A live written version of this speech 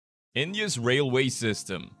India's railway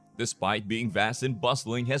system, despite being vast and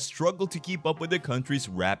bustling, has struggled to keep up with the country's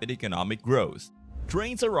rapid economic growth.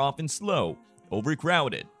 Trains are often slow,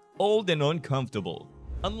 overcrowded, old and uncomfortable,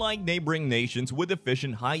 unlike neighboring nations with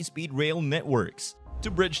efficient high-speed rail networks. To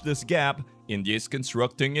bridge this gap, India is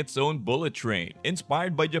constructing its own bullet train,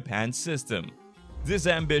 inspired by Japan's system. This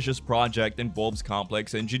ambitious project involves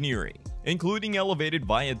complex engineering, including elevated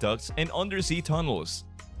viaducts and undersea tunnels.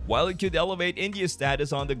 While it could elevate India's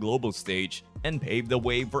status on the global stage and pave the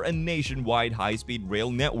way for a nationwide high-speed rail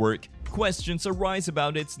network, questions arise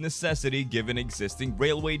about its necessity given existing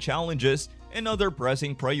railway challenges and other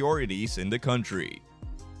pressing priorities in the country.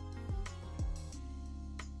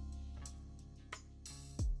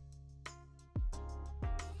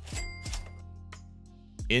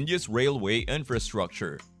 India's railway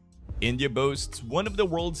infrastructure. India boasts one of the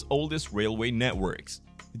world's oldest railway networks,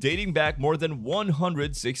 dating back more than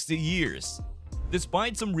 160 years.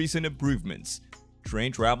 Despite some recent improvements,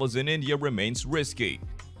 train travels in India remains risky,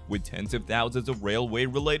 with tens of thousands of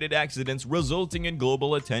railway-related accidents resulting in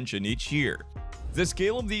global attention each year. The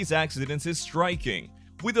scale of these accidents is striking,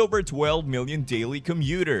 with over 12 million daily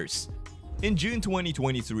commuters. In June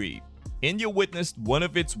 2023, India witnessed one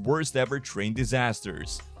of its worst ever train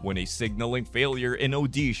disasters when a signaling failure in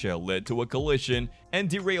Odisha led to a collision and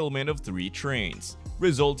derailment of 3 trains,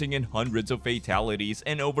 resulting in hundreds of fatalities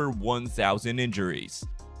and over 1,000 injuries.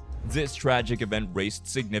 This tragic event raised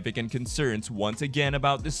significant concerns once again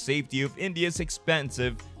about the safety of India's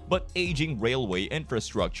expansive but aging railway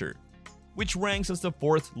infrastructure, which ranks as the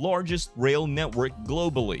 4th largest rail network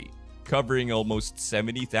globally, covering almost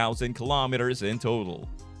 70,000 kilometers in total.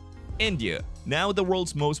 India, now the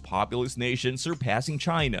world's most populous nation surpassing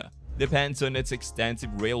China, depends on its extensive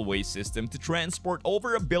railway system to transport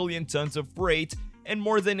over 1 billion tons of freight and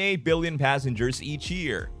more than 8 billion passengers each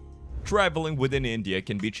year. Traveling within India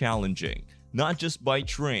can be challenging, not just by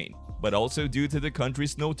train, but also due to the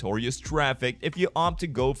country's notorious traffic if you opt to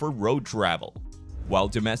go for road travel. While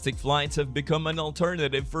domestic flights have become an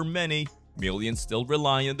alternative for many, millions still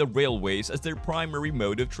rely on the railways as their primary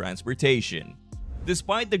mode of transportation.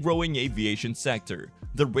 Despite the growing aviation sector,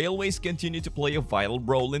 the railways continue to play a vital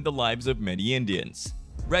role in the lives of many Indians.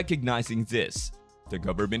 Recognizing this, the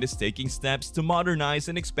government is taking steps to modernize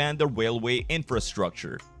and expand the railway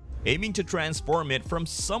infrastructure, aiming to transform it from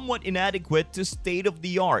somewhat inadequate to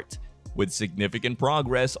state-of-the-art, with significant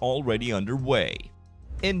progress already underway.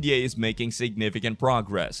 India is making significant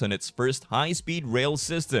progress on its first high-speed rail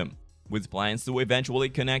system, with plans to eventually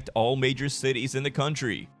connect all major cities in the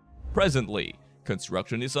country. Presently,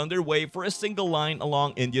 construction is underway for a single line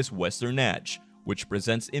along India's western edge, which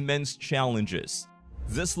presents immense challenges.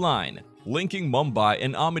 This line, linking Mumbai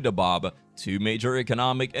and Ahmedabad, 2 major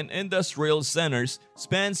economic and industrial centers,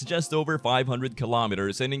 spans just over 500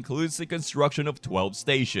 kilometers and includes the construction of 12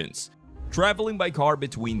 stations. Traveling by car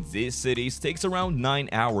between these cities takes around 9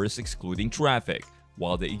 hours excluding traffic,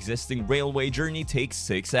 while the existing railway journey takes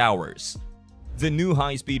 6 hours. The new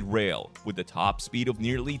high-speed rail, with a top speed of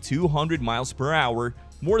nearly 200 miles per hour,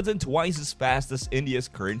 more than twice as fast as India's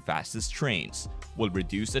current fastest trains, will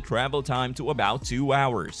reduce the travel time to about 2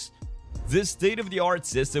 hours. This state-of-the-art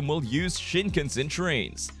system will use Shinkansen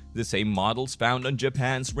trains, the same models found on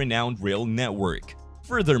Japan's renowned rail network.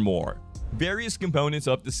 Furthermore, various components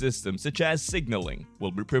of the system, such as signaling,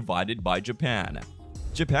 will be provided by Japan.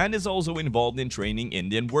 Japan is also involved in training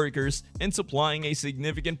Indian workers and supplying a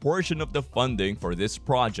significant portion of the funding for this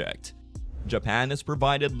project. Japan has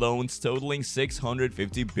provided loans totaling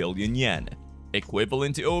 650 billion yen,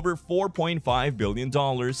 equivalent to over $4.5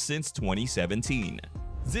 billion since 2017.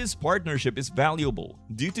 This partnership is valuable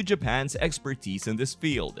due to Japan's expertise in this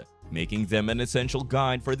field, making them an essential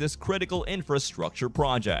guide for this critical infrastructure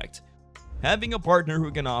project. Having a partner who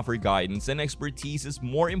can offer guidance and expertise is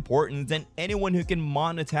more important than anyone who can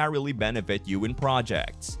monetarily benefit you in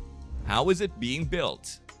projects. How is it being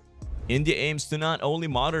built? India aims to not only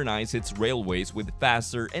modernize its railways with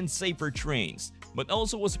faster and safer trains, but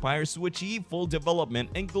also aspires to achieve full development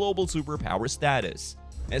and global superpower status.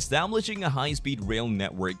 Establishing a high-speed rail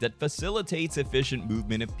network that facilitates efficient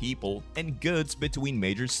movement of people and goods between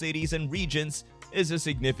major cities and regions is a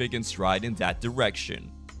significant stride in that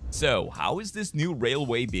direction. So, how is this new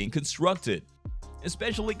railway being constructed?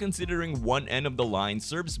 Especially considering one end of the line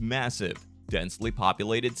serves massive, densely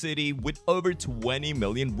populated city with over 20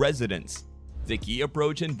 million residents. The key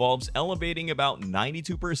approach involves elevating about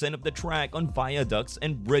 92% of the track on viaducts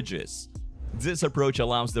and bridges. This approach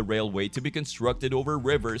allows the railway to be constructed over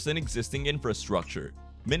rivers and existing infrastructure,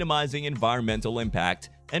 minimizing environmental impact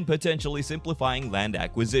and potentially simplifying land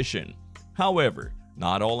acquisition. However,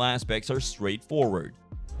 not all aspects are straightforward.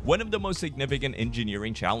 One of the most significant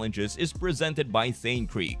engineering challenges is presented by Thane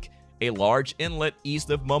Creek, a large inlet east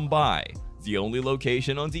of Mumbai, the only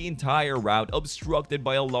location on the entire route obstructed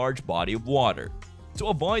by a large body of water. To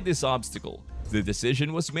avoid this obstacle, the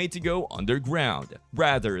decision was made to go underground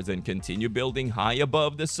rather than continue building high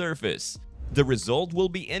above the surface. The result will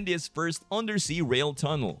be India's first undersea rail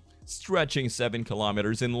tunnel, stretching 7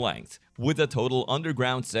 kilometers in length, with a total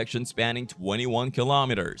underground section spanning 21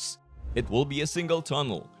 kilometers. It will be a single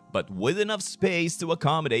tunnel, but with enough space to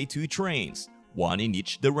accommodate 2 trains, one in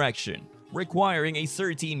each direction, requiring a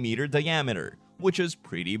 13-meter diameter, which is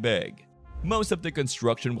pretty big. Most of the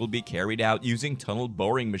construction will be carried out using tunnel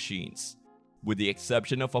boring machines, with the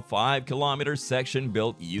exception of a 5-kilometer section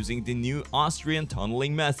built using the new Austrian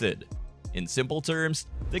tunneling method. In simple terms,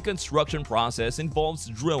 the construction process involves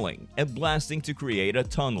drilling and blasting to create a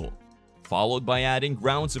tunnel, followed by adding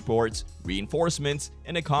ground supports, reinforcements,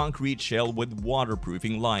 and a concrete shell with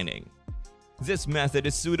waterproofing lining. This method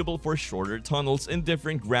is suitable for shorter tunnels in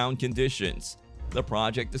different ground conditions. The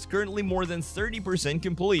project is currently more than 30%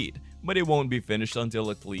 complete, but it won't be finished until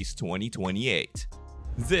at least 2028.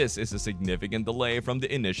 This is a significant delay from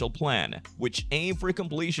the initial plan, which aimed for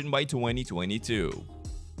completion by 2022.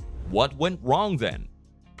 What went wrong then?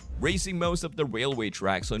 Raising most of the railway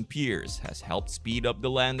tracks on piers has helped speed up the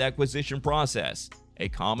land acquisition process, a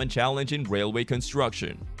common challenge in railway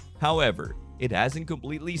construction. However, it hasn't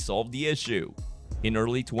completely solved the issue. In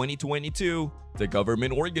early 2022, the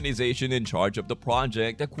government organization in charge of the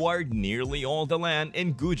project acquired nearly all the land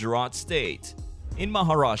in Gujarat state. In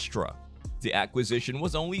Maharashtra, the acquisition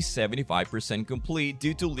was only 75% complete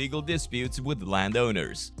due to legal disputes with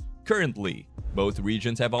landowners. Currently, both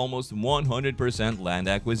regions have almost 100% land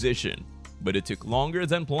acquisition, but it took longer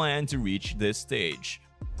than planned to reach this stage.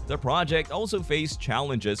 The project also faced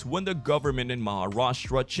challenges when the government in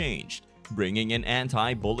Maharashtra changed, bringing an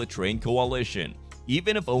anti-bullet train coalition,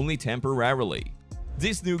 even if only temporarily.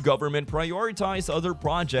 This new government prioritized other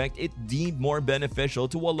projects it deemed more beneficial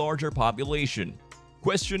to a larger population,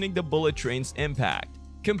 questioning the bullet train's impact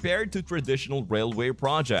compared to traditional railway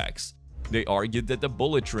projects. They argued that the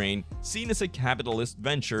bullet train, seen as a capitalist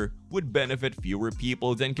venture, would benefit fewer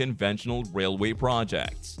people than conventional railway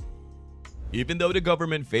projects. Even though the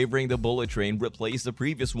government favoring the bullet train replaced the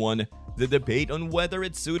previous one, the debate on whether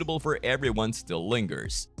it's suitable for everyone still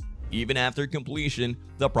lingers. Even after completion,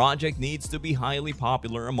 the project needs to be highly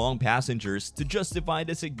popular among passengers to justify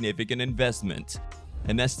the significant investment.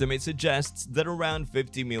 An estimate suggests that around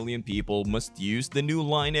 50 million people must use the new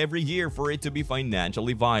line every year for it to be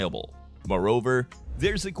financially viable. Moreover,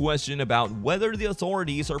 there's a question about whether the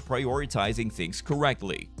authorities are prioritizing things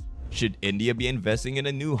correctly. Should India be investing in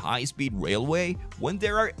a new high-speed railway when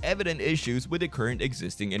there are evident issues with the current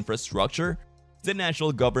existing infrastructure? The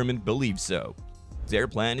national government believes so. Their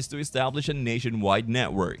plan is to establish a nationwide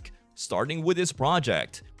network, starting with this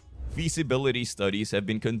project. Feasibility studies have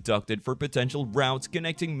been conducted for potential routes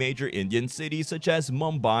connecting major Indian cities such as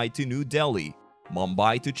Mumbai to New Delhi,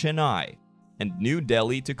 Mumbai to Chennai, and New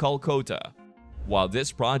Delhi to Kolkata. While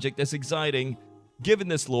this project is exciting, given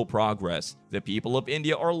the slow progress, the people of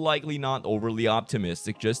India are likely not overly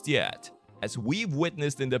optimistic just yet. As we've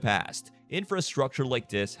witnessed in the past, infrastructure like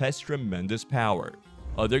this has tremendous power.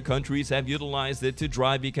 Other countries have utilized it to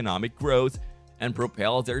drive economic growth and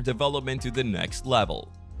propel their development to the next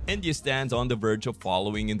level. India stands on the verge of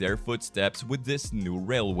following in their footsteps with this new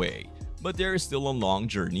railway, but there is still a long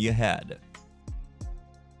journey ahead.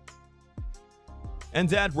 And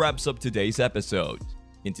that wraps up today's episode.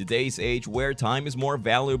 In today's age where time is more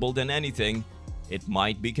valuable than anything, it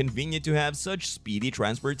might be convenient to have such speedy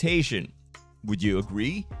transportation. Would you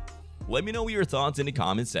agree? Let me know your thoughts in the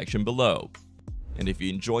comment section below. And if you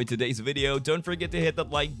enjoyed today's video, don't forget to hit that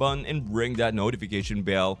like button and ring that notification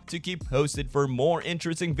bell to keep posted for more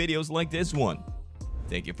interesting videos like this one.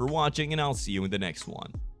 Thank you for watching, and I'll see you in the next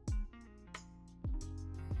one.